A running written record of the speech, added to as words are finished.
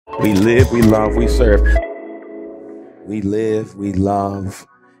We live, we love, we serve. We live, we love,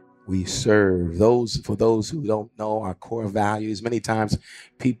 we serve. For those who don't know our core values, many times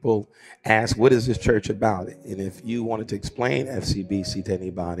people ask, what is this church about? And if you wanted to explain FCBC to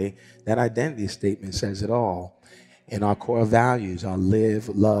anybody, that identity statement says it all. And our core values are live,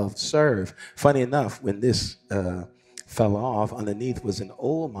 love, serve. Funny enough, when this fell off, underneath was an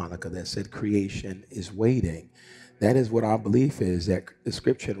old moniker that said creation is waiting. That is what our belief is, that the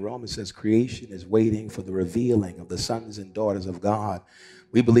scripture in Romans says creation is waiting for the revealing of the sons and daughters of God.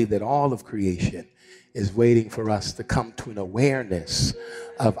 We believe that all of creation is waiting for us to come to an awareness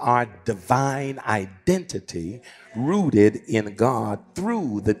of our divine identity rooted in God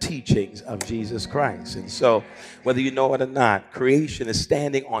through the teachings of Jesus Christ. And so, whether you know it or not, creation is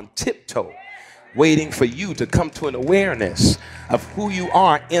standing on tiptoe, waiting for you to come to an awareness of who you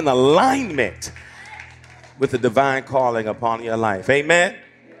are in alignment with the divine calling upon your life. Amen?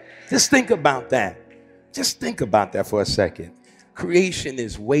 Just think about that. Just think about that for a second. Creation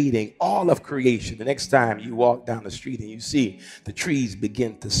is waiting, all of creation. The next time you walk down the street and you see the trees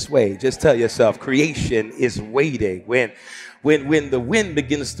begin to sway, just tell yourself, creation is waiting. When the wind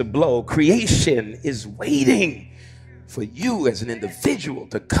begins to blow, creation is waiting for you as an individual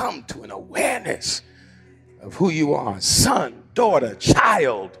to come to an awareness of who you are, son, daughter,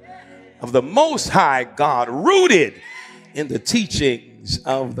 child of the Most High God, rooted in the teachings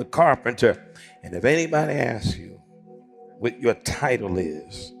of the carpenter. And if anybody asks you what your title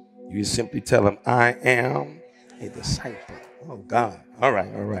is, you simply tell them, I am a disciple. Oh, God. All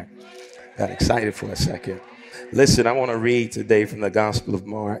right. Got excited for a second. Listen, I want to read today from the Gospel of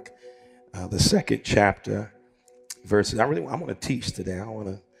Mark, the second chapter, verses. I want to teach today.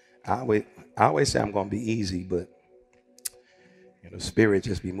 I always say I'm going to be easy, but spirit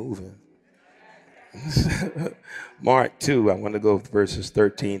just be moving. Mark 2, I want to go verses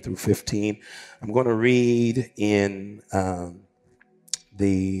 13 through 15. I'm going to read in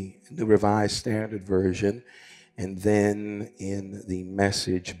the New Revised Standard Version and then in the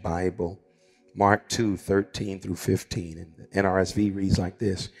Message Bible. Mark 2, 13 through 15. And the NRSV reads like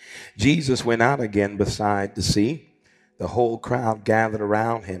this. Jesus went out again beside the sea. The whole crowd gathered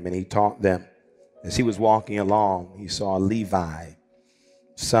around him, and he taught them. As he was walking along, he saw Levi,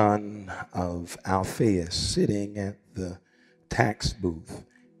 son of Alphaeus, sitting at the tax booth.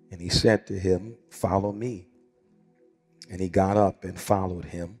 And he said to him, follow me. And he got up and followed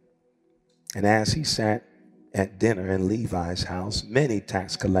him. And as he sat at dinner in Levi's house, many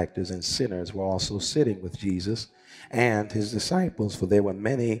tax collectors and sinners were also sitting with Jesus and his disciples, for there were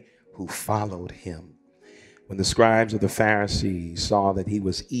many who followed him. When the scribes of the Pharisees saw that he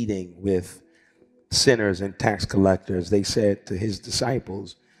was eating with sinners and tax collectors, they said to his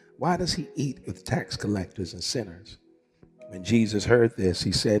disciples, why does he eat with tax collectors and sinners? When Jesus heard this,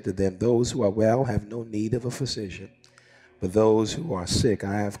 he said to them, those who are well have no need of a physician, but those who are sick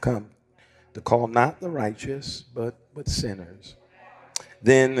I have come to call not the righteous, but sinners.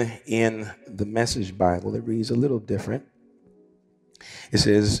 Then in the Message Bible, it reads a little different. It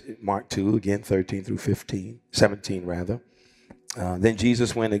says, Mark 2, again, 13 through 17 rather. Then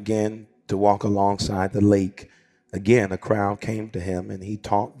Jesus went again to walk alongside the lake. Again, a crowd came to him, and he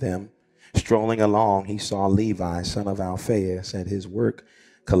taught them. Strolling along, he saw Levi, son of Alphaeus, at his work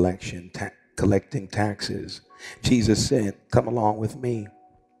collecting taxes. Jesus said, come along with me.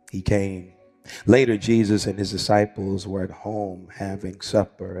 He came. Later, Jesus and his disciples were at home having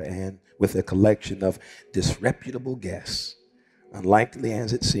supper and with a collection of disreputable guests. Unlikely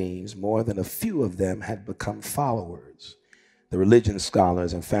as it seems, more than a few of them had become followers. The religion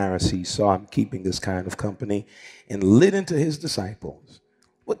scholars and Pharisees saw him keeping this kind of company and lit into his disciples.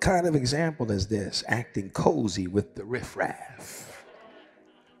 What kind of example is this? Acting cozy with the riffraff.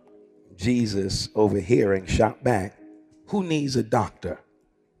 Jesus, overhearing, shot back, who needs a doctor,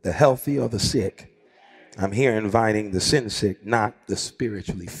 the healthy or the sick? I'm here inviting the sin sick, not the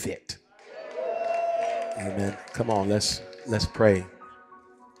spiritually fit. Amen. Come on, let's pray.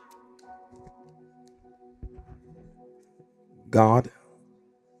 God,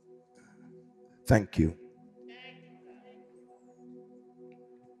 thank you.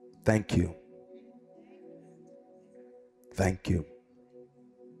 Thank you. Thank you.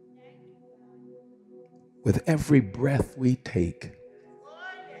 With every breath we take,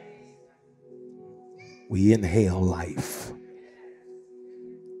 we inhale life.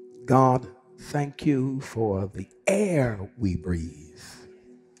 God, thank you for the air we breathe,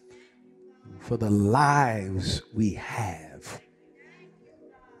 for the lives we have,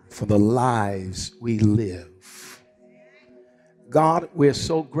 for the lives we live. God, we're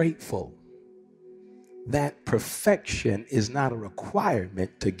so grateful that perfection is not a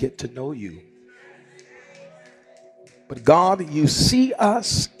requirement to get to know you. But God, you see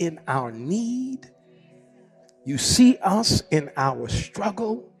us in our need. You see us in our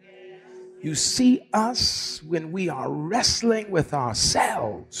struggle. You see us when we are wrestling with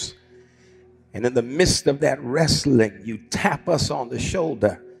ourselves. And in the midst of that wrestling, you tap us on the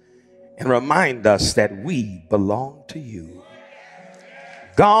shoulder and remind us that we belong to you.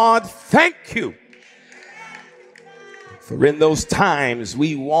 God, thank you. For in those times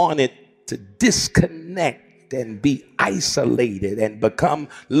we wanted to disconnect and be isolated and become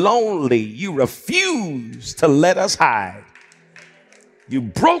lonely, you refused to let us hide. You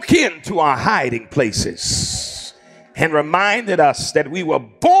broke into our hiding places and reminded us that we were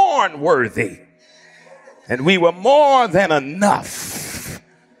born worthy and we were more than enough,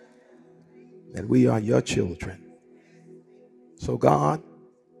 that we are your children. So God,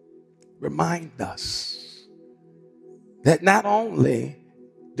 remind us that not only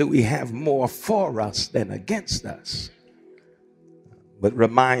do we have more for us than against us, but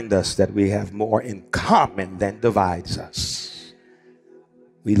remind us that we have more in common than divides us.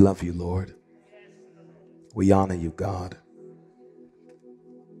 We love you, Lord. We honor you, God.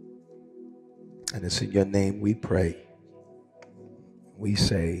 And it's in your name we pray. We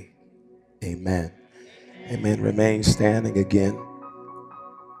say amen. Amen. Remain standing again.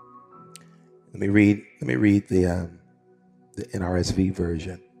 Let me read the NRSV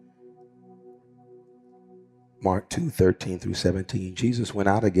version. Mark 2:13 through 17. Jesus went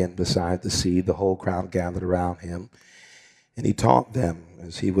out again beside the sea. The whole crowd gathered around him, and he taught them.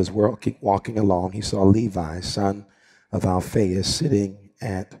 As he was walking along, he saw Levi, son of Alphaeus, sitting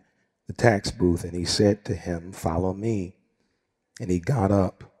at the tax booth, and he said to him, "Follow me." And he got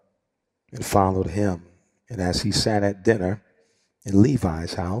up and followed him. And as he sat at dinner in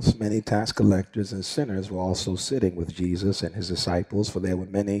Levi's house, many tax collectors and sinners were also sitting with Jesus and his disciples, for there were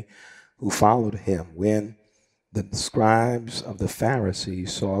many who followed him. When the scribes of the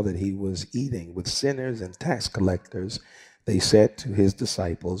Pharisees saw that he was eating with sinners and tax collectors, they said to his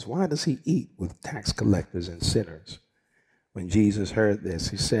disciples, "Why does he eat with tax collectors and sinners?" When Jesus heard this,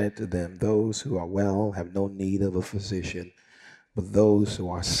 he said to them, "Those who are well have no need of a physician, but those who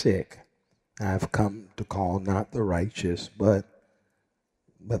are sick. I have come to call not the righteous, but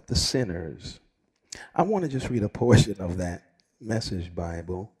the sinners." I want to just read a portion of that Message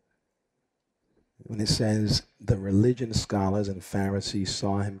Bible. When it says, the religion scholars and Pharisees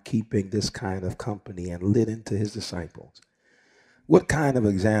saw him keeping this kind of company and lit into his disciples. What kind of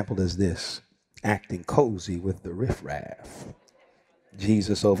example is this? Acting cozy with the riffraff.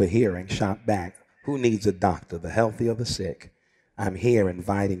 Jesus, overhearing, shot back, "Who needs a doctor, the healthy or the sick? I'm here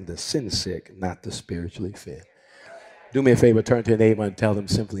inviting the sin sick, not the spiritually fit." Do me a favor, turn to your neighbor and tell them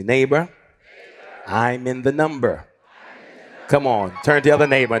simply, "Neighbor, I'm in the number." Come on, turn to the other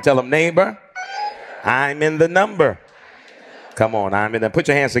neighbor and tell them, "Neighbor, I'm in the number." Come on, I'm in the. Put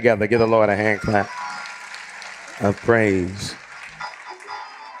your hands together. Give the Lord a hand clap of praise.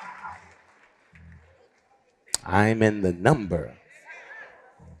 I'm in the number.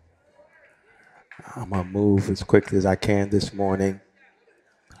 I'm going to move as quickly as I can this morning.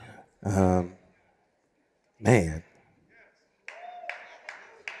 Man.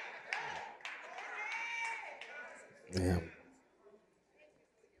 Yeah.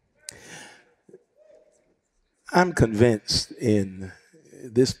 I'm convinced in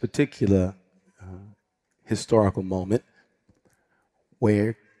this particular historical moment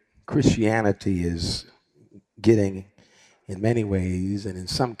where Christianity is getting, in many ways and in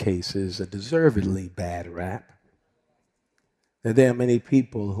some cases, a deservedly bad rap, that there are many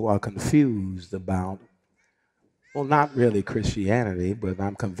people who are confused about, well, not really Christianity, but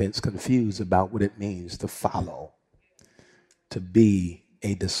I'm convinced confused about what it means to follow, to be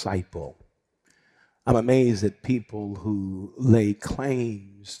a disciple. I'm amazed at people who lay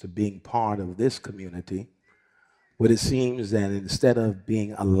claims to being part of this community, but it seems that instead of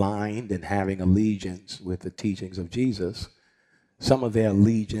being aligned and having allegiance with the teachings of Jesus, some of their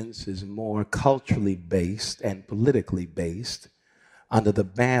allegiance is more culturally based and politically based under the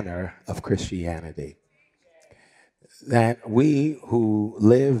banner of Christianity. That we who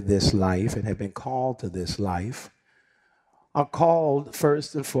live this life and have been called to this life are called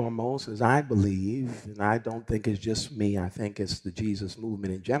first and foremost, as I believe, and I don't think it's just me, I think it's the Jesus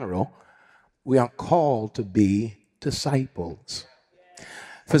movement in general, we are called to be disciples.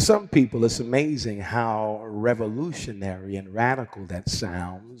 For some people, it's amazing how revolutionary and radical that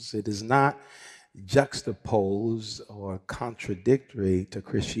sounds. It is not juxtaposed or contradictory to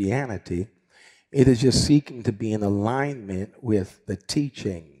Christianity. It is just seeking to be in alignment with the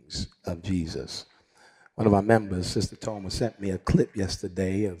teachings of Jesus. One of our members, Sister Toma, sent me a clip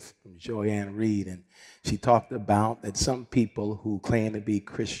yesterday of Joanne Reed, and she talked about that some people who claim to be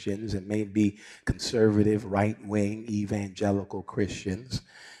Christians and may be conservative, right-wing, evangelical Christians,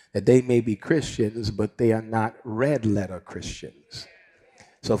 that they may be Christians, but they are not red-letter Christians.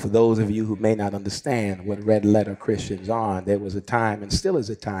 So for those of you who may not understand what red-letter Christians are, there was a time, and still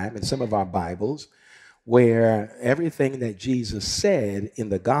is a time, in some of our Bibles, where everything that Jesus said in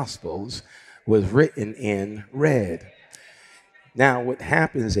the Gospels was written in red. Now, what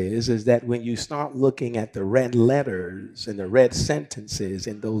happens is that when you start looking at the red letters and the red sentences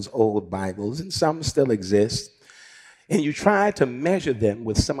in those old Bibles, and some still exist, and you try to measure them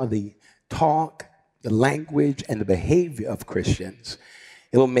with some of the talk, the language, and the behavior of Christians,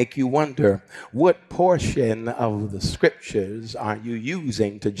 it will make you wonder, what portion of the scriptures are you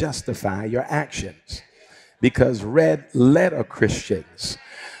using to justify your actions? Because red letter Christians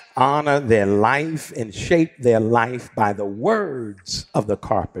honor their life and shape their life by the words of the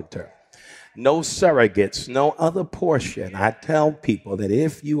carpenter. No surrogates, no other portion. I tell people that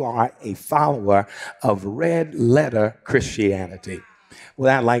if you are a follower of red letter Christianity,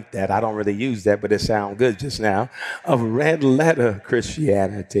 well, I like that. I don't really use that, but it sounds good just now. Of red letter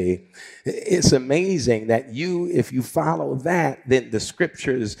Christianity. It's amazing that if you follow that, then the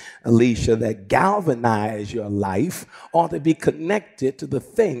scriptures, Alicia, that galvanize your life ought to be connected to the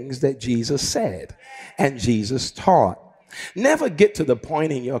things that Jesus said and Jesus taught. Never get to the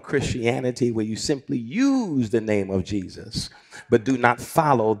point in your Christianity where you simply use the name of Jesus, but do not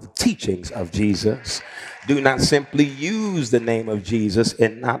follow the teachings of Jesus. Do not simply use the name of Jesus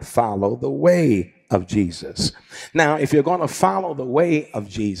and not follow the way of Jesus. Now, if you're going to follow the way of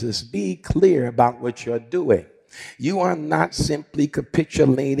Jesus, be clear about what you're doing. You are not simply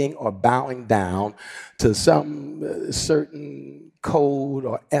capitulating or bowing down to some certain code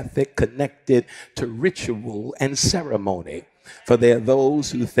or ethic connected to ritual and ceremony. For there are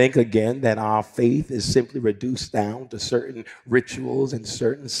those who think, again, that our faith is simply reduced down to certain rituals and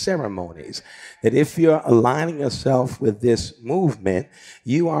certain ceremonies. That if you're aligning yourself with this movement,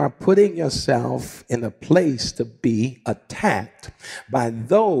 you are putting yourself in a place to be attacked by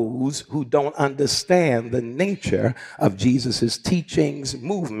those who don't understand the nature of Jesus' teachings,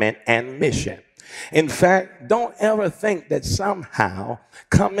 movement, and mission. In fact, don't ever think that somehow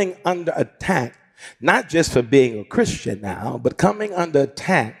coming under attack, not just for being a Christian now, but coming under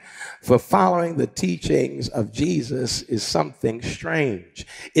attack for following the teachings of Jesus is something strange.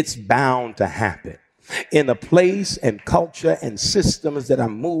 It's bound to happen. In a place and culture and systems that are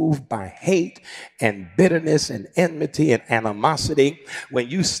moved by hate and bitterness and enmity and animosity, when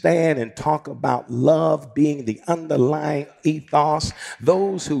you stand and talk about love being the underlying ethos,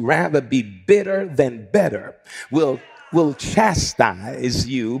 those who rather be bitter than better will chastise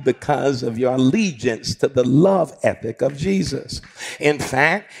you because of your allegiance to the love ethic of Jesus. In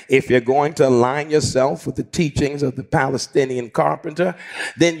fact, if you're going to align yourself with the teachings of the Palestinian carpenter,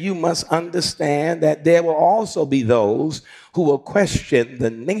 then you must understand that there will also be those who will question the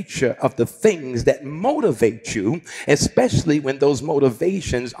nature of the things that motivate you, especially when those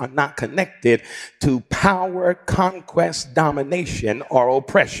motivations are not connected to power, conquest, domination, or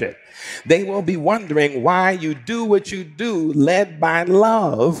oppression. They will be wondering why you do what you do, led by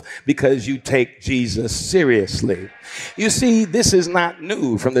love, because you take Jesus seriously. You see, this is not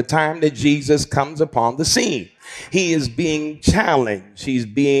new from the time that Jesus comes upon the scene. He is being challenged. He's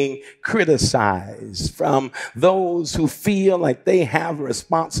being criticized from those who feel like they have a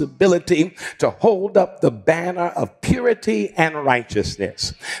responsibility to hold up the banner of purity and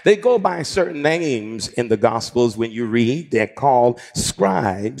righteousness. They go by certain names in the Gospels when you read. They're called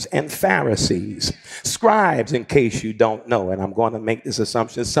scribes and Pharisees. Scribes, in case you don't know, and I'm going to make this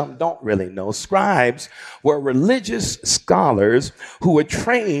assumption, some don't really know. Scribes were religious scholars who were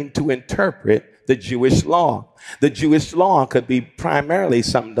trained to interpret the Jewish law. The Jewish law could be primarily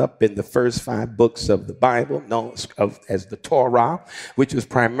summed up in the first 5 books of the Bible, known as the Torah, which was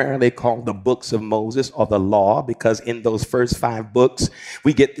primarily called the books of Moses or the law, because in those first 5 books,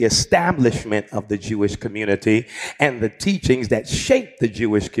 we get the establishment of the Jewish community and the teachings that shaped the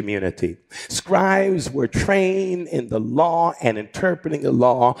Jewish community. Scribes were trained in the law and interpreting the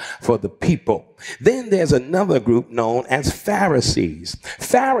law for the people. Then there's another group known as Pharisees.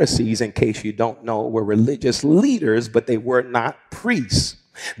 Pharisees, in case you don't know, were religious leaders, but they were not priests.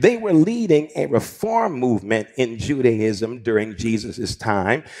 They were leading a reform movement in Judaism during Jesus'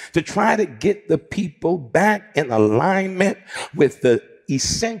 time to try to get the people back in alignment with the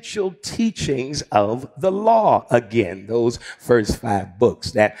essential teachings of the law. Again, those first 5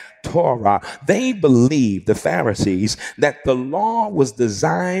 books, that Torah, they believed, the Pharisees, that the law was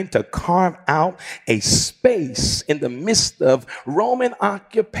designed to carve out a space in the midst of Roman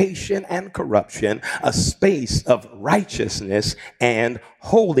occupation and corruption, a space of righteousness and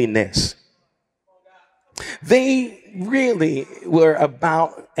holiness. They really were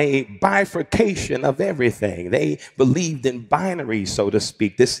about a bifurcation of everything. They believed in binaries, so to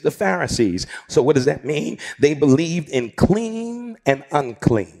speak. This is the Pharisees. So what does that mean? They believed in clean and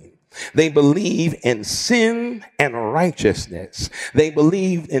unclean. They believe in sin and righteousness. They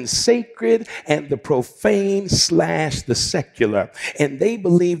believe in sacred and the profane / the secular. And they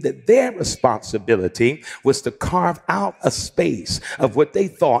believed that their responsibility was to carve out a space of what they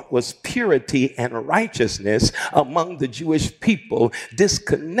thought was purity and righteousness among the Jewish people,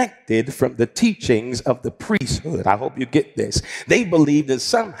 disconnected from the teachings of the priesthood. I hope you get this. They believed that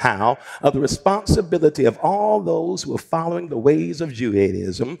somehow of the responsibility of all those who were following the ways of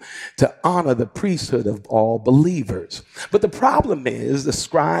Judaism to honor the priesthood of all believers. But the problem is the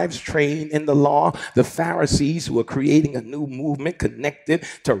scribes trained in the law, the Pharisees who were creating a new movement connected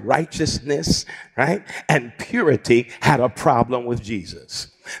to righteousness, right, and purity, had a problem with Jesus.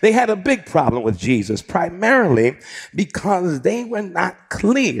 They had a big problem with Jesus, primarily because they were not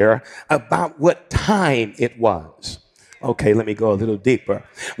clear about what time it was. Okay, let me go a little deeper.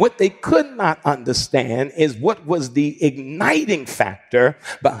 What they could not understand is what was the igniting factor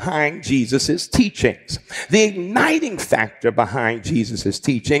behind Jesus's teachings. The igniting factor behind Jesus's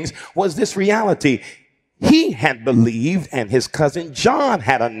teachings was this reality. He had believed, and his cousin John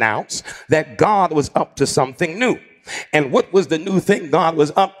had announced, that God was up to something new. And what was the new thing God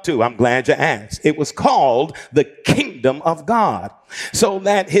was up to? I'm glad you asked. It was called the kingdom of God. So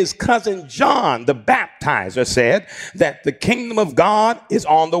that his cousin John, the baptizer, said that the kingdom of God is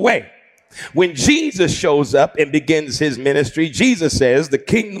on the way. When Jesus shows up and begins his ministry, Jesus says the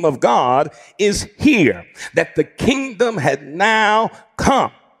kingdom of God is here, that the kingdom had now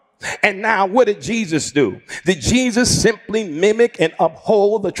come. And now what did Jesus do? Did Jesus simply mimic and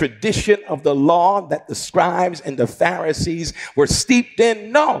uphold the tradition of the law that the scribes and the Pharisees were steeped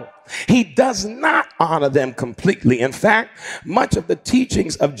in? No. He does not honor them completely. In fact, much of the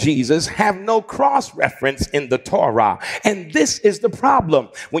teachings of Jesus have no cross-reference in the Torah. And this is the problem.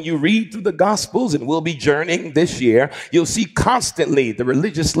 When you read through the Gospels, and we'll be journeying this year, you'll see constantly the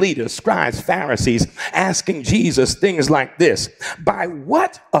religious leaders, scribes, Pharisees, asking Jesus things like this: by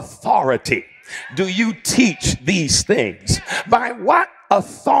what authority do you teach these things? By what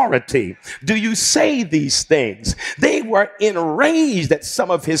authority do you say these things? They were enraged at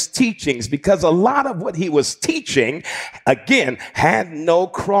some of his teachings because a lot of what he was teaching, again, had no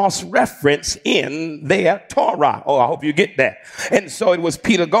cross-reference in their Torah. Oh, I hope you get that. And so it was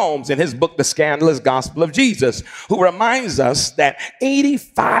Peter Gomes in his book, The Scandalous Gospel of Jesus, who reminds us that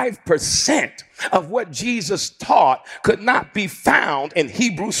 85% of what Jesus taught could not be found in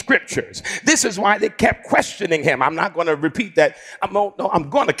Hebrew scriptures. This is why they kept questioning him. I'm not going to repeat that. I'm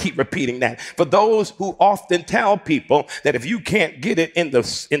going to keep repeating that. For those who often tell people that if you can't get it in the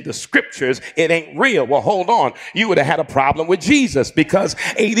scriptures, it ain't real. Well, hold on. You would have had a problem with Jesus, because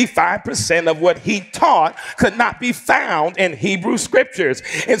 85% of what he taught could not be found in Hebrew scriptures.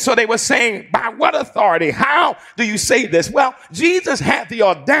 And so they were saying, by what authority? How do you say this? Well, Jesus had the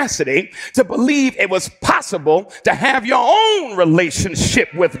audacity to believe it was possible to have your own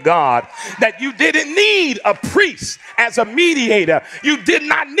relationship with God, that you didn't need a priest as a mediator. You did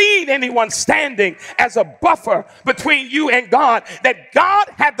not need anyone standing as a buffer between you and God, that God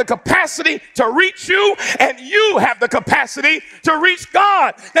had the capacity to reach you and you have the capacity to reach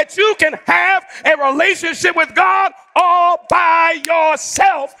God, that you can have a relationship with God all by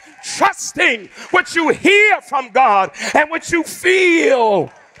yourself, trusting what you hear from God and what you feel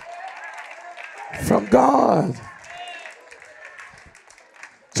from God.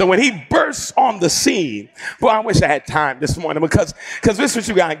 So when he bursts on the scene, boy, I wish I had time this morning, because this is what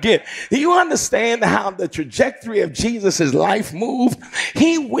you got to get. Do you understand how the trajectory of Jesus' life moved?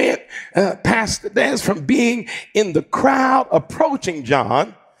 He went past the dance from being in the crowd approaching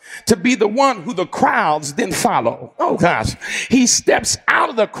John to be the one who the crowds then follow. Oh gosh, he steps out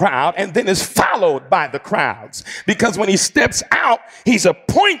of the crowd and then is followed by the crowds, because when he steps out, he's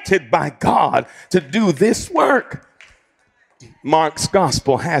appointed by God to do this work. Mark's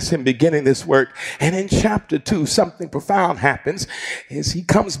gospel has him beginning this work, and in chapter 2, something profound happens as he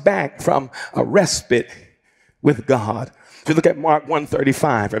comes back from a respite with God. If you look at Mark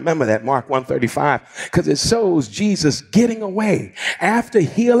 135, remember that, Mark 135, because it shows Jesus getting away after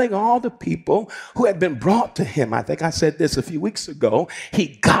healing all the people who had been brought to him. I think I said this a few weeks ago.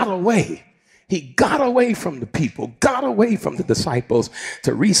 He got away. He got away from the people, got away from the disciples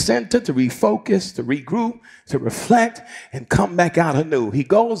to recenter, to refocus, to regroup, to reflect, and come back out anew. He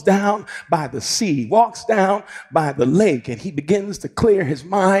goes down by the sea, walks down by the lake, and he begins to clear his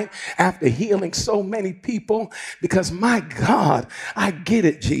mind after healing so many people. Because my God, I get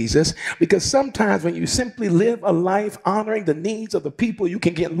it, Jesus. Because sometimes when you simply live a life honoring the needs of the people, you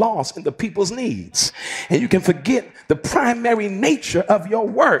can get lost in the people's needs. And you can forget the primary nature of your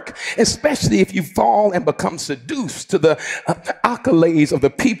work, especially if you fall and become seduced to the accolades of the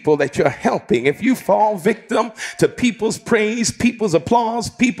people that you're helping. If you fall victim to people's praise, people's applause,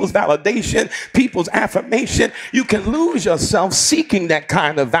 people's validation, people's affirmation, you can lose yourself seeking that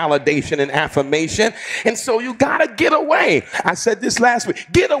kind of validation and affirmation. And so you got to get away. I said this last week.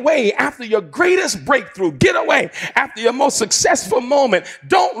 Get away after your greatest breakthrough. Get away after your most successful moment.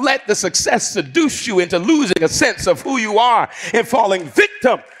 Don't let the success seduce you into losing a sense of who you are and falling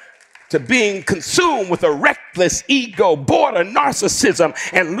victim to being consumed with a reckless ego, border narcissism,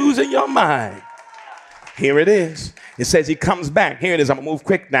 and losing your mind. Here it is. It says he comes back. Here it is. I'm going to move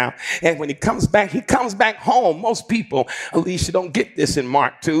quick now. And when he comes back home. Most people, at least you don't get this in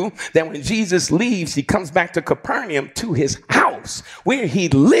Mark 2, that when Jesus leaves, he comes back to Capernaum, to his house where he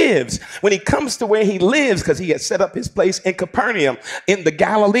lives. When he comes to where he lives, because he had set up his place in Capernaum in the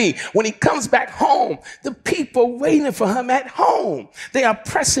Galilee, when he comes back home, the people waiting for him at home. They are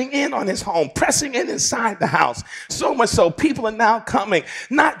pressing in on his home, pressing in inside the house. So much so, people are now coming,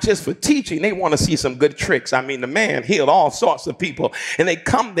 not just for teaching. They want to see some good tricks. I mean, the man healed all sorts of people, and they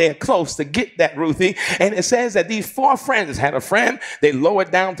come there close to get that Ruthie. And it says that these four friends had a friend. They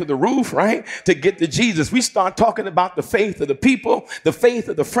lowered down to the roof, right, to get to Jesus. We start talking about the faith of the people, the faith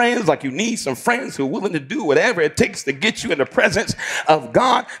of the friends, like you need some friends who are willing to do whatever it takes to get you in the presence of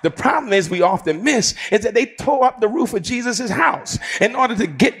God. The problem is we often miss is that they tore up the roof of Jesus's house in order to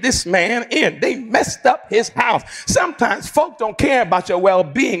get this man in. They messed up his house. Sometimes folk don't care about your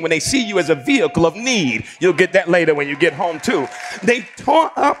well-being when they see you as a vehicle of need. You'll get that later when you get home too. They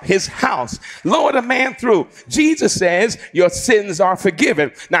tore up his house, lowered a man through. Jesus says your sins are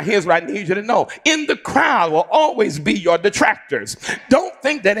forgiven. Now here's what I need you to know. In the crowd will always be your detractors. Don't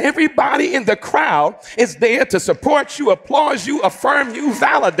think that everybody in the crowd is there to support you, applaud you, affirm you,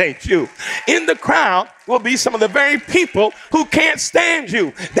 validate you. In the crowd will be some of the very people who can't stand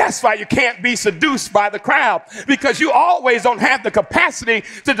you. That's why you can't be seduced by the crowd, because you always don't have the capacity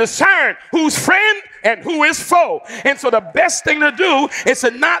to discern who's friend and who is foe. And so the best thing to do is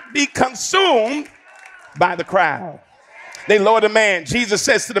to not be consumed by the crowd. They lowered the man. Jesus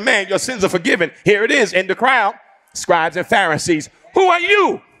says to the man, your sins are forgiven. Here it is in the crowd. Scribes and Pharisees, who are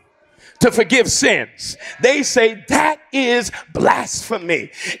you to forgive sins? They say that is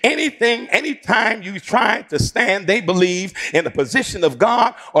blasphemy. Anytime you try to stand, they believe, in the position of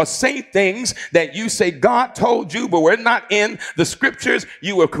God or say things that you say God told you, but we're not in the scriptures,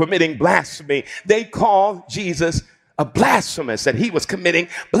 you are committing blasphemy. They call Jesus a blasphemous, that he was committing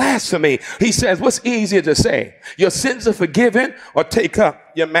blasphemy. He says, what's easier to say? Your sins are forgiven, or take up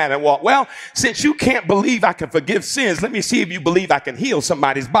your mat and walk? Well, since you can't believe I can forgive sins, let me see if you believe I can heal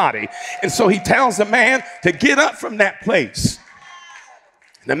somebody's body. And so he tells the man to get up from that place.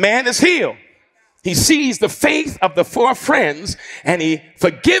 The man is healed. He sees the faith of the four friends, and he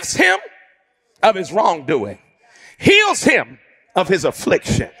forgives him of his wrongdoing, heals him of his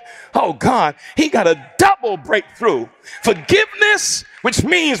affliction. Oh God, he got a double breakthrough. Forgiveness, which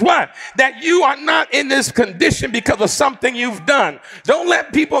means what? That you are not in this condition because of something you've done. Don't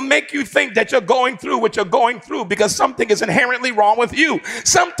let people make you think that you're going through what you're going through because something is inherently wrong with you.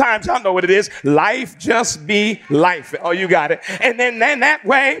 Sometimes, I know what it is. Life just be life. Oh, you got it. And then that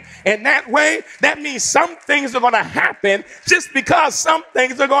way, that means some things are going to happen just because some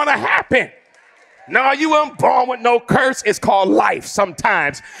things are going to happen. No, you weren't born with no curse. It's called life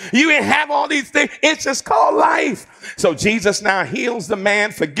sometimes. You didn't have all these things. It's just called life. So Jesus now heals the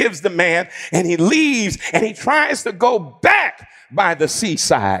man, forgives the man, and he leaves, and he tries to go back by the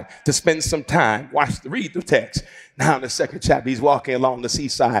seaside to spend some time. Read the text. Now in the second chapter, he's walking along the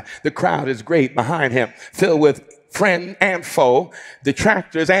seaside. The crowd is great behind him, filled with friend and foe,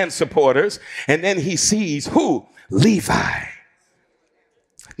 detractors and supporters. And then he sees who? Levi.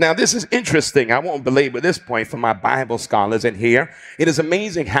 Now, this is interesting. I won't belabor this point for my Bible scholars in here. It is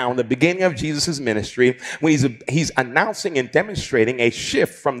amazing how in the beginning of Jesus' ministry, when he's announcing and demonstrating a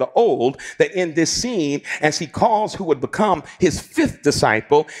shift from the old, that in this scene, as he calls who would become his fifth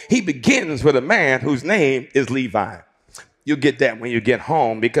disciple, he begins with a man whose name is Levi. You'll get that when you get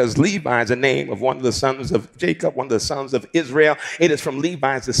home, because Levi is a name of one of the sons of Jacob, one of the sons of Israel. It is from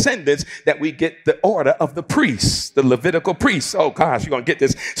Levi's descendants that we get the order of the priests, the Levitical priests. Oh gosh, you're going to get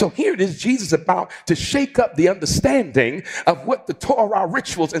this. So here it is, Jesus about to shake up the understanding of what the Torah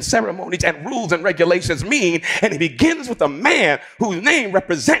rituals and ceremonies and rules and regulations mean. And he begins with a man whose name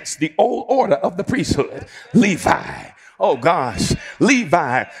represents the old order of the priesthood, Levi. Oh gosh,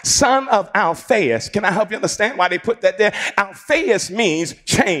 Levi, son of Alphaeus. Can I help you understand why they put that there? Alphaeus means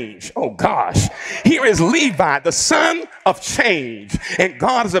change. Oh gosh, here is Levi, the son of change. And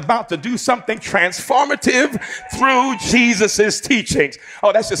God is about to do something transformative through Jesus's teachings.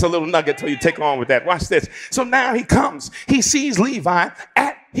 Oh, that's just a little nugget till you take on with that. Watch this. So now he comes. He sees Levi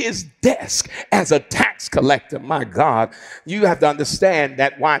at his desk as a tax collector. My God, you have to understand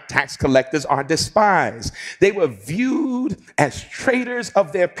that why tax collectors are despised. They were viewed as traitors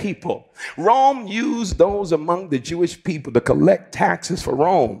of their people. Rome used those among the Jewish people to collect taxes for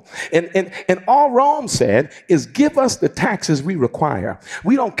Rome. And all Rome said is, give us the taxes we require.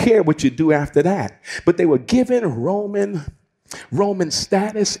 We don't care what you do after that. But they were given Roman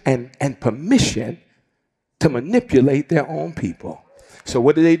status and permission to manipulate their own people. So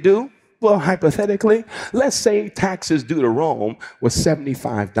what do? Well, hypothetically, let's say taxes due to Rome was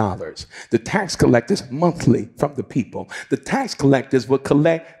 $75. The tax collectors monthly from the people. The tax collectors would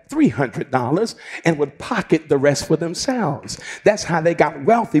collect $300 and would pocket the rest for themselves. That's how they got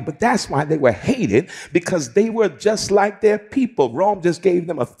wealthy, but that's why they were hated, because they were just like their people. Rome just gave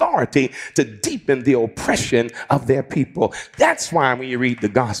them authority to deepen the oppression of their people. That's why when you read the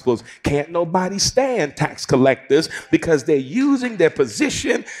Gospels, can't nobody stand tax collectors, because they're using their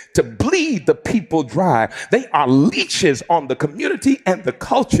position to bleed the people dry. They are leeches on the community and the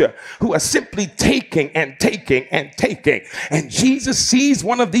culture who are simply taking and taking and taking. And Jesus sees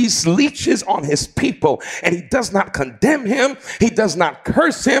one of these leeches on his people, and he does not condemn him. He does not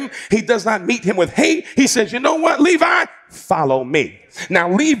curse him. He does not meet him with hate. He says, you know what, Levi? Follow me.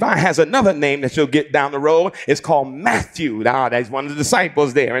 Now, Levi has another name that you'll get down the road. It's called Matthew. Now, that's one of the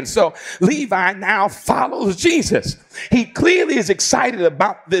disciples there. And so Levi now follows Jesus. He clearly is excited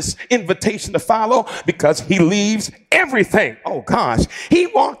about this invitation to follow, because he leaves everything. Oh, gosh. He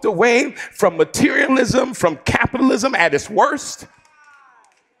walked away from materialism, from capitalism at its worst.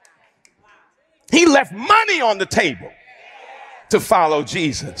 He left money on the table to follow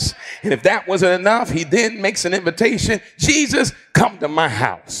Jesus. And if that wasn't enough, he then makes an invitation. Jesus, come to my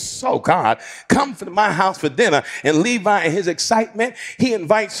house. Oh God, come to my house for dinner. And Levi, in his excitement, he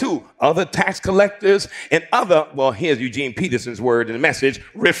invites who? Other tax collectors and other, well, here's Eugene Peterson's word in the Message,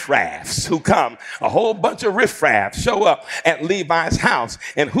 riffraffs who come. A whole bunch of riffraffs show up at Levi's house.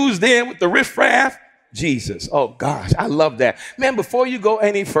 And who's there with the riffraff? Jesus. Oh gosh, I love that. Man, before you go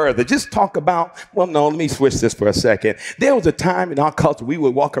any further, just talk about, well, no, let me switch this for a second. There was a time in our culture we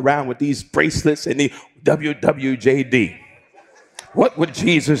would walk around with these bracelets and the WWJD. What would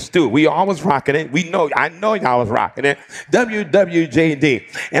Jesus do? We always rocking it. I know y'all was rocking it.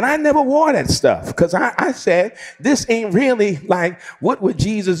 WWJD. And I never wore that stuff, because I said, this ain't really like, what would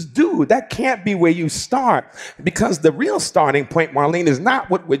Jesus do? That can't be where you start, because the real starting point, Marlene, is not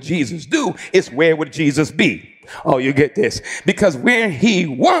what would Jesus do. It's where would Jesus be? Oh, you get this. Because where he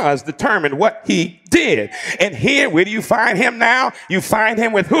was determined what he did. And here, where do you find him now? You find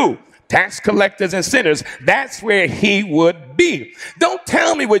him with who? Tax collectors and sinners. That's where he would be. Don't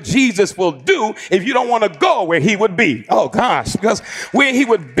tell me what Jesus will do if you don't want to go where he would be. Oh gosh, because where he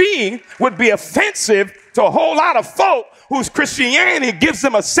would be offensive to a whole lot of folk whose Christianity gives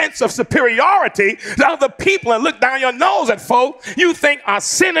them a sense of superiority to other people, and look down your nose at folk you think are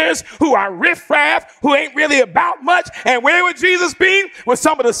sinners, who are riffraff, who ain't really about much. And where would Jesus be? With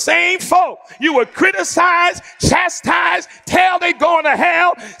some of the same folk you would criticize, chastise, tell they going to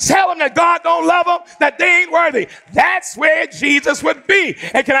hell, tell them that God don't love them, that they ain't worthy. That's where Jesus would be.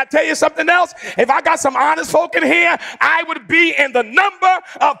 And can I tell you something else? If I got some honest folk in here, I would be in the number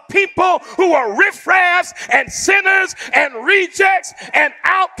of people who are riffraffs and sinners and rejects and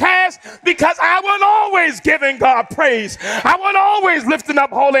outcasts, because I wasn't always giving God praise. I wasn't always lifting up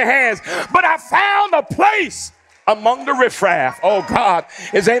holy hands, but I found a place among the riffraff. Oh God,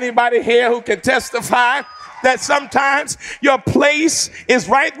 is anybody here who can testify that sometimes your place is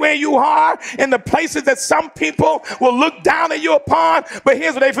right where you are in the places that some people will look down at you upon. But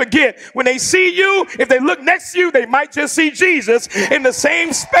here's what they forget. When they see you, if they look next to you, they might just see Jesus in the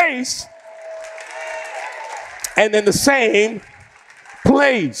same space and in the same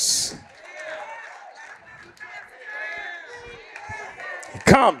place. He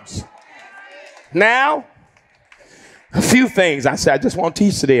comes. Now, a few things. I said, I just want to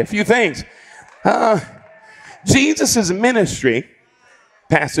teach today. A few things. Jesus' ministry,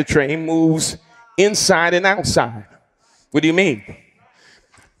 Pastor Trey, moves inside and outside. What do you mean?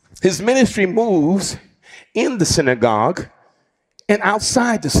 His ministry moves in the synagogue and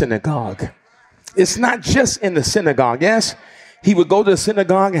outside the synagogue. It's not just in the synagogue. Yes, he would go to the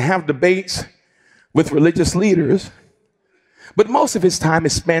synagogue and have debates with religious leaders, but most of his time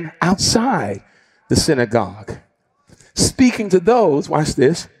is spent outside the synagogue, speaking to those, watch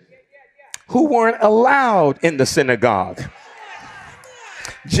this, who weren't allowed in the synagogue,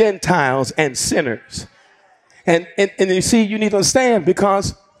 Gentiles and sinners. And you see, you need to understand,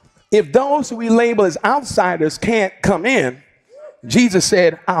 because if those who we label as outsiders can't come in, Jesus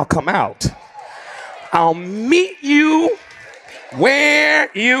said, I'll come out. I'll meet you where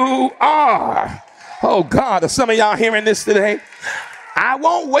you are. Oh God, are some of y'all hearing this today? I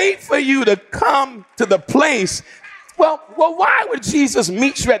won't wait for you to come to the place. Well, why would Jesus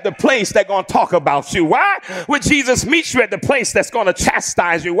meet you at the place that's going to talk about you? Why would Jesus meet you at the place that's going to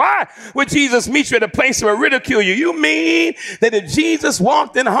chastise you? Why would Jesus meet you at the place that will ridicule you? You mean that if Jesus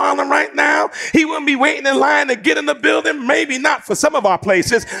walked in Harlem right now, he wouldn't be waiting in line to get in the building? Maybe not for some of our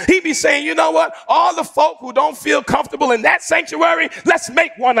places. He'd be saying, you know what? All the folk who don't feel comfortable in that sanctuary, let's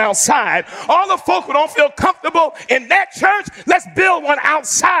make one outside. All the folk who don't feel comfortable in that church, let's build one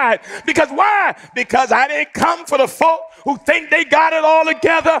outside. Because why? Because I didn't come for the folk who think they got it all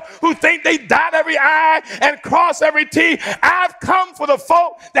together, who think they dot every I and cross every T. I've come for the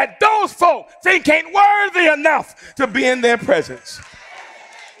folk that those folk think ain't worthy enough to be in their presence.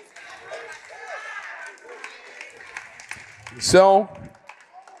 So,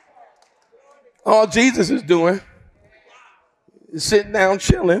 all Jesus is doing is sitting down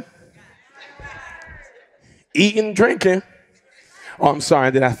chilling, eating, drinking. Oh, I'm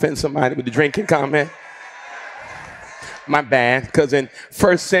sorry, did I offend somebody with the drinking comment? My bad, because in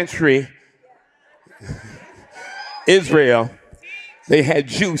first century Israel, they had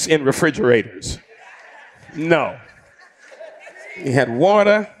juice in refrigerators. No. You had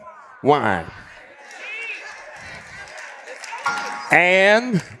water, wine.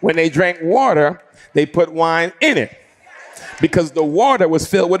 And when they drank water, they put wine in it, because the water was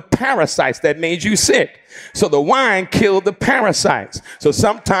filled with parasites that made you sick. So the wine killed the parasites. So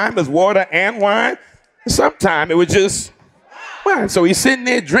sometimes it's water and wine. Sometimes it was just wine. So he's sitting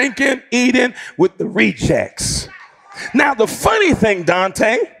there drinking, eating with the rejects. Now, the funny thing,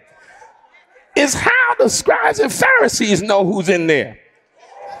 Dante, is how the scribes and Pharisees know who's in there.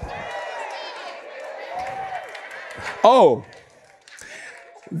 Oh,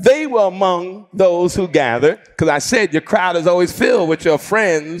 they were among those who gathered, because I said your crowd is always filled with your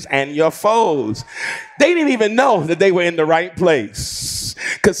friends and your foes. They didn't even know that they were in the right place,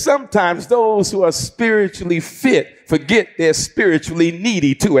 because sometimes those who are spiritually fit forget they're spiritually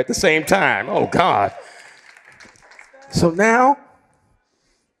needy too at the same time. Oh, God. So now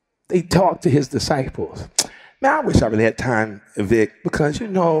they talk to his disciples. Now, I wish I really had time, Vic, because, you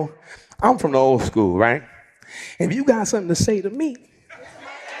know, I'm from the old school, right? If you got something to say to me,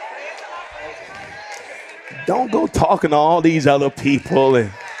 don't go talking to all these other people,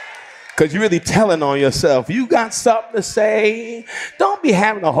 because you're really telling on yourself. You got something to say, don't be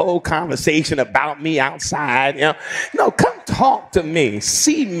having a whole conversation about me outside. You know? No, come talk to me,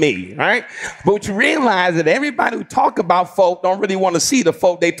 see me, right? But you realize that everybody who talk about folk don't really want to see the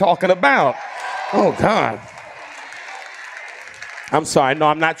folk they talking about. Oh, God. I'm sorry. No,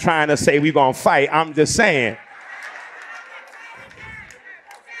 I'm not trying to say we're going to fight. I'm just saying.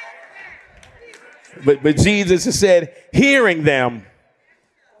 But Jesus said, hearing them,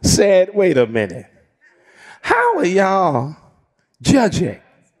 said, wait a minute. How are y'all judging?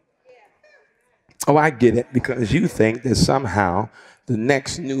 Oh, I get it, because you think that somehow the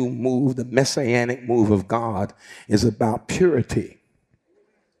next new move, the messianic move of God, is about purity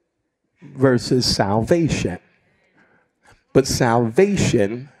versus salvation. But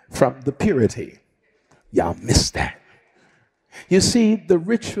salvation from the purity. Y'all missed that. You see, the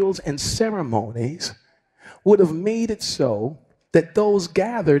rituals and ceremonies would have made it so that those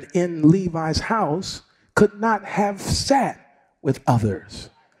gathered in Levi's house could not have sat with others,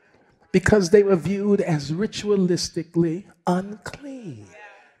 because they were viewed as ritualistically unclean.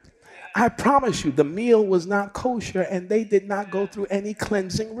 I promise you, the meal was not kosher and they did not go through any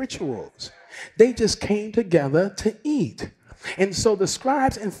cleansing rituals. They just came together to eat. And so the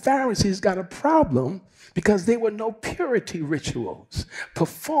scribes and Pharisees got a problem because there were no purity rituals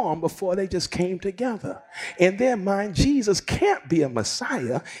performed before they just came together. In their mind, Jesus can't be a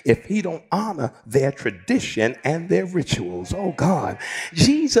Messiah if he don't honor their tradition and their rituals. Oh God,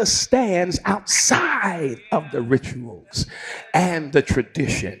 Jesus stands outside of the rituals and the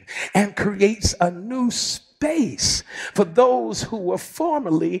tradition and creates a new space for those who were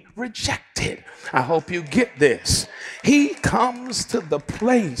formerly rejected. I hope you get this. He comes to the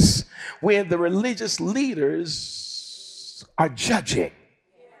place where the religious leaders are judging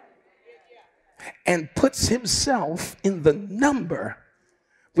and puts himself in the number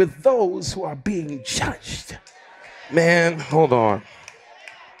with those who are being judged. Man, hold on.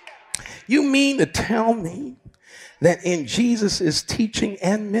 You mean to tell me that in Jesus' teaching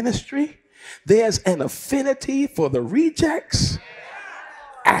and ministry, there's an affinity for the rejects?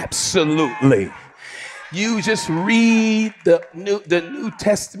 Absolutely. You just read the New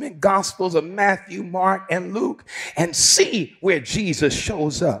Testament Gospels of Matthew, Mark, and Luke and see where Jesus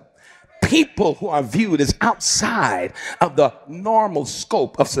shows up. People who are viewed as outside of the normal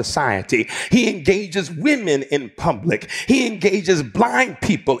scope of society. He engages women in public. He engages blind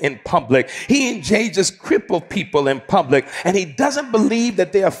people in public. He engages crippled people in public. And he doesn't believe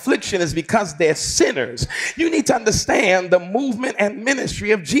that their affliction is because they're sinners. You need to understand the movement and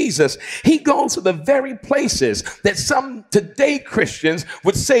ministry of Jesus. He goes to the very places that some today Christians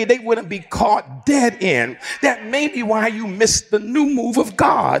would say they wouldn't be caught dead in. That may be why you missed the new move of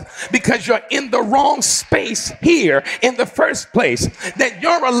God, because you're in the wrong space here in the first place. That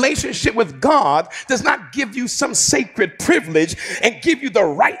your relationship with God does not give you some sacred privilege and give you the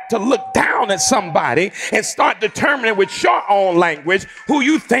right to look down at somebody and start determining with your own language who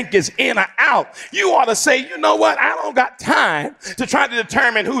you think is in or out. You ought to say, you know what? I don't got time to try to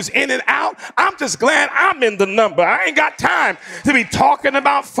determine who's in and out. I'm just glad I'm in the number. I ain't got time to be talking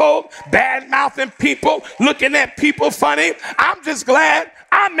about folk, bad-mouthing people, looking at people funny. I'm just glad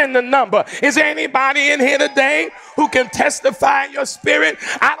I'm in the number. Is there anybody in here today who can testify in your spirit?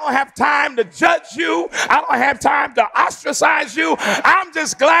 I don't have time to judge you. I don't have time to ostracize you. I'm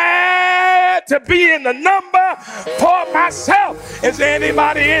just glad to be in the number for myself. Is there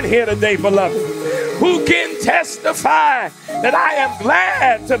anybody in here today, beloved, who can testify that I am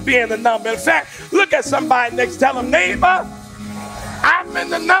glad to be in the number? In fact, look at somebody next, tell them, neighbor, I'm in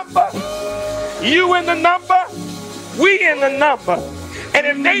the number. You in the number. We in the number. And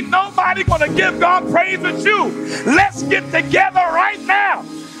if ain't nobody going to give God praise with you, let's get together right now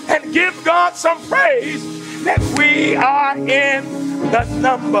and give God some praise that we are in the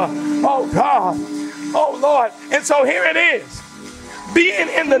number. Oh God, oh Lord. And so here it is. Being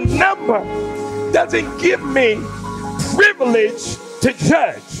in the number doesn't give me privilege to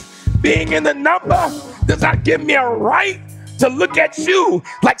judge. Being in the number does not give me a right to look at you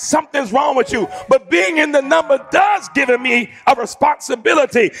like something's wrong with you. But being in the number does give me a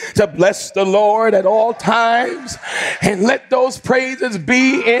responsibility to bless the Lord at all times and let those praises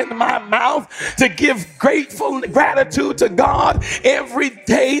be in my mouth, to give grateful gratitude to God every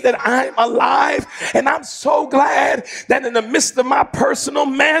day that I'm alive. And I'm so glad that in the midst of my personal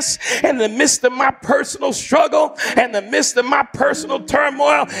mess, in the midst of my personal struggle, in the midst of my personal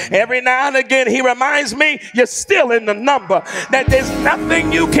turmoil, every now and again he reminds me, you're still in the number. That there's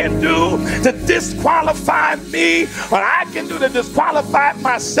nothing you can do to disqualify me, or I can do to disqualify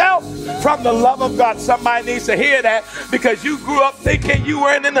myself from the love of God. Somebody needs to hear that, because you grew up thinking you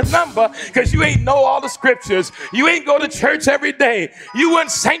weren't in the number because you ain't know all the scriptures. You ain't go to church every day. You weren't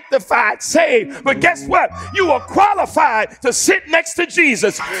sanctified, saved. But guess what? You were qualified to sit next to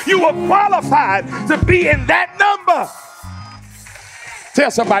Jesus. You were qualified to be in that number.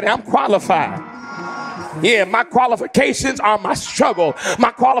 Tell somebody, I'm qualified. Yeah, my qualifications are my struggle.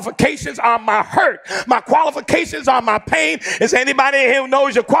 My qualifications are my hurt. My qualifications are my pain. Is anybody here who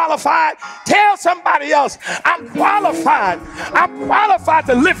knows you're qualified? Tell somebody else, I'm qualified. I'm qualified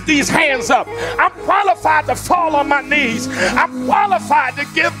to lift these hands up. I'm qualified to fall on my knees. I'm qualified to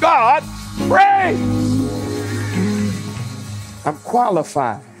give God praise. I'm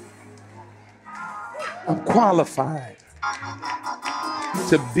qualified. I'm qualified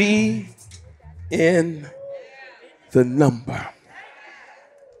to be in the number.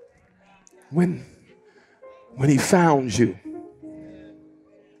 When he found you,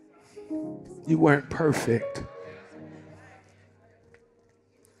 you weren't perfect.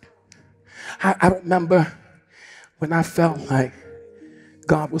 I remember when I felt like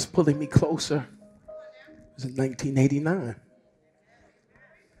God was pulling me closer. It was in 1989.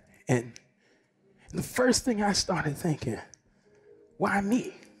 And the first thing I started thinking, why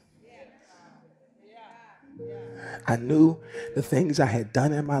me? I knew the things I had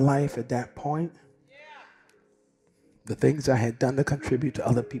done in my life at that point, the things I had done to contribute to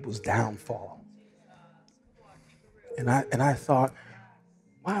other people's downfall. And I thought,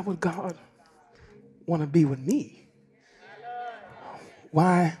 why would God want to be with me?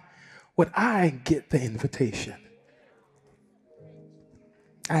 Why would I get the invitation?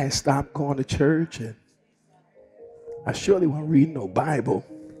 I had stopped going to church, and I surely wasn't reading no Bible.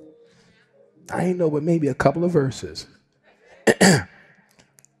 I ain't know but maybe a couple of verses.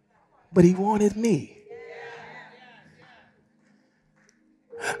 But he wanted me.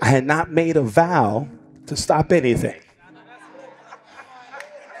 I had not made a vow to stop anything.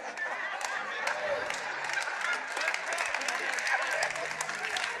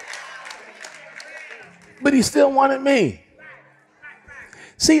 But he still wanted me.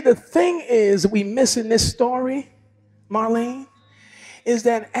 See, the thing is we miss in this story, Marlene, is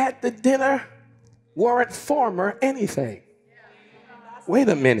that at the dinner weren't former anything. Wait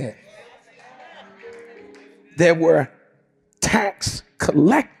a minute. There were tax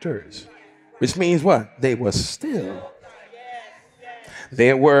collectors, which means what? They were still.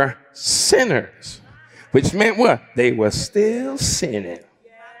 There were sinners, which meant what? They were still sinning.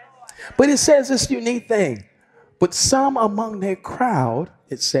 But it says this unique thing. But some among their crowd,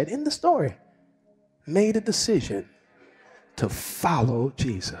 it said in the story, made a decision to follow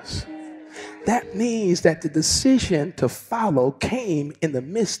Jesus. That means that the decision to follow came in the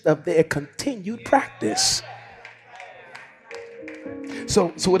midst of their continued practice.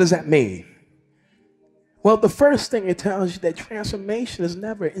 So what does that mean? Well, the first thing it tells you that transformation is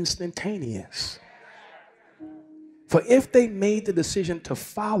never instantaneous. For if they made the decision to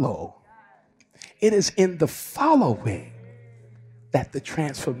follow, it is in the following that the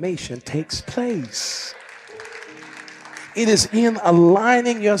transformation takes place. It is in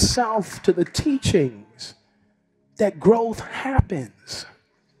aligning yourself to the teachings that growth happens.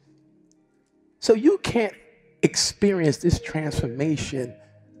 So you can't experience this transformation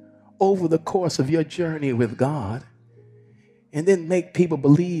over the course of your journey with God and then make people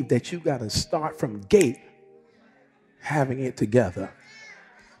believe that you got to start from gate having it together.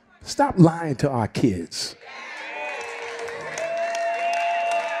 Stop lying to our kids.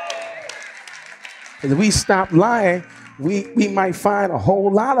 If we stop lying, we might find a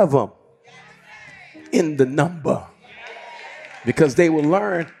whole lot of them in the number, because they will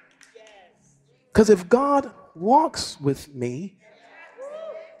learn. Because if God walks with me,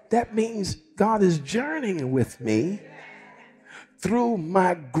 that means God is journeying with me through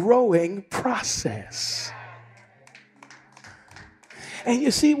my growing process. And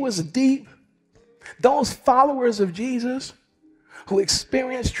you see what's deep? Those followers of Jesus who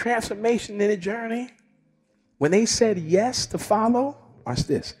experienced transformation in their journey, when they said yes to follow, watch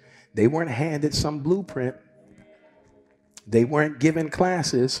this, they weren't handed some blueprint. They weren't given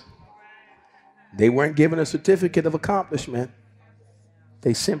classes. They weren't given a certificate of accomplishment.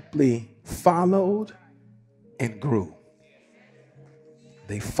 They simply followed and grew.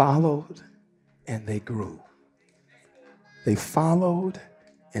 They followed and they grew. They followed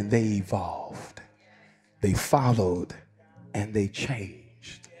and they evolved. They followed and they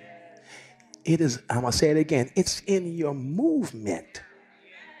changed. It is, I'm going to say it again, it's in your movement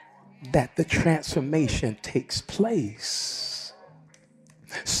that the transformation takes place.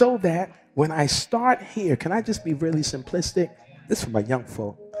 So that when I start here, can I just be really simplistic? This is for my young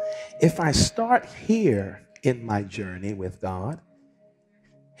folk. If I start here in my journey with God,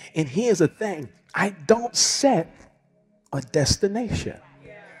 and here's the thing, I don't set a destination.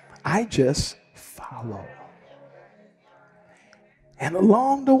 I just follow. And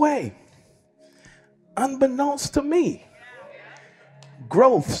along the way, unbeknownst to me,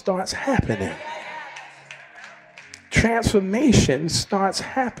 growth starts happening. Transformation starts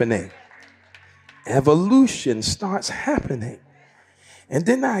happening. Evolution starts happening. And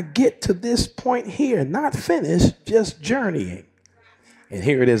then I get to this point here, not finished, just journeying. And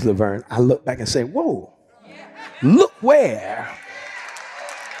here it is, Laverne. I look back and say, whoa, look where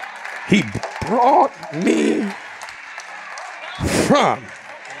he brought me from.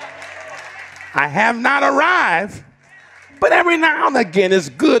 I have not arrived, but every now and again it's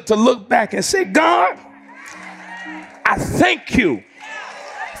good to look back and say, God, I thank you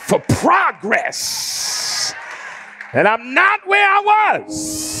for progress. And I'm not where I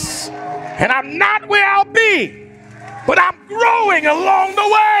was, and I'm not where I'll be, but I'm growing along the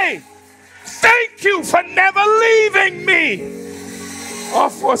way. Thank you for never leaving me or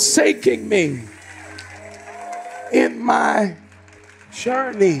forsaking me in my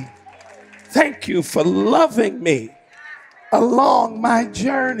journey Thank you for loving me along my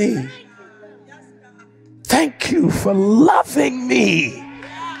journey. Thank you for loving me,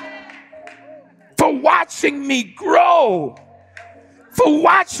 for watching me grow, for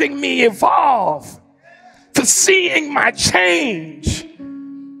watching me evolve, for seeing my change.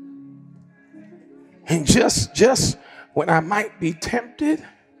 And just when I might be tempted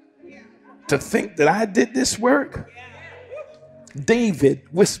to think that I did this work, David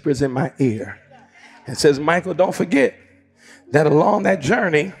whispers in my ear and says, Michael, don't forget that along that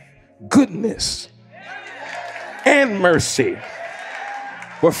journey, goodness and mercy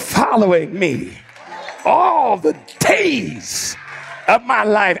were following me all the days of my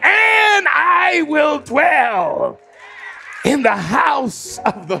life. And I will dwell in the house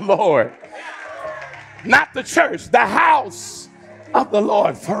of the Lord. Not the church, the house of the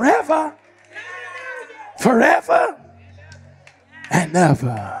Lord forever, forever and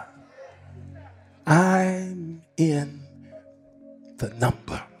ever. I'm in the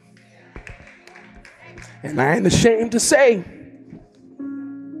number. And I ain't ashamed to say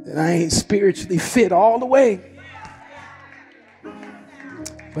that I ain't spiritually fit all the way.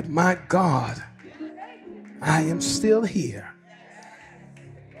 But my God, I am still here.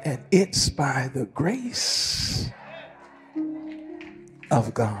 And it's by the grace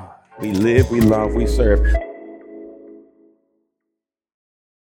of God. We live, we love, we serve.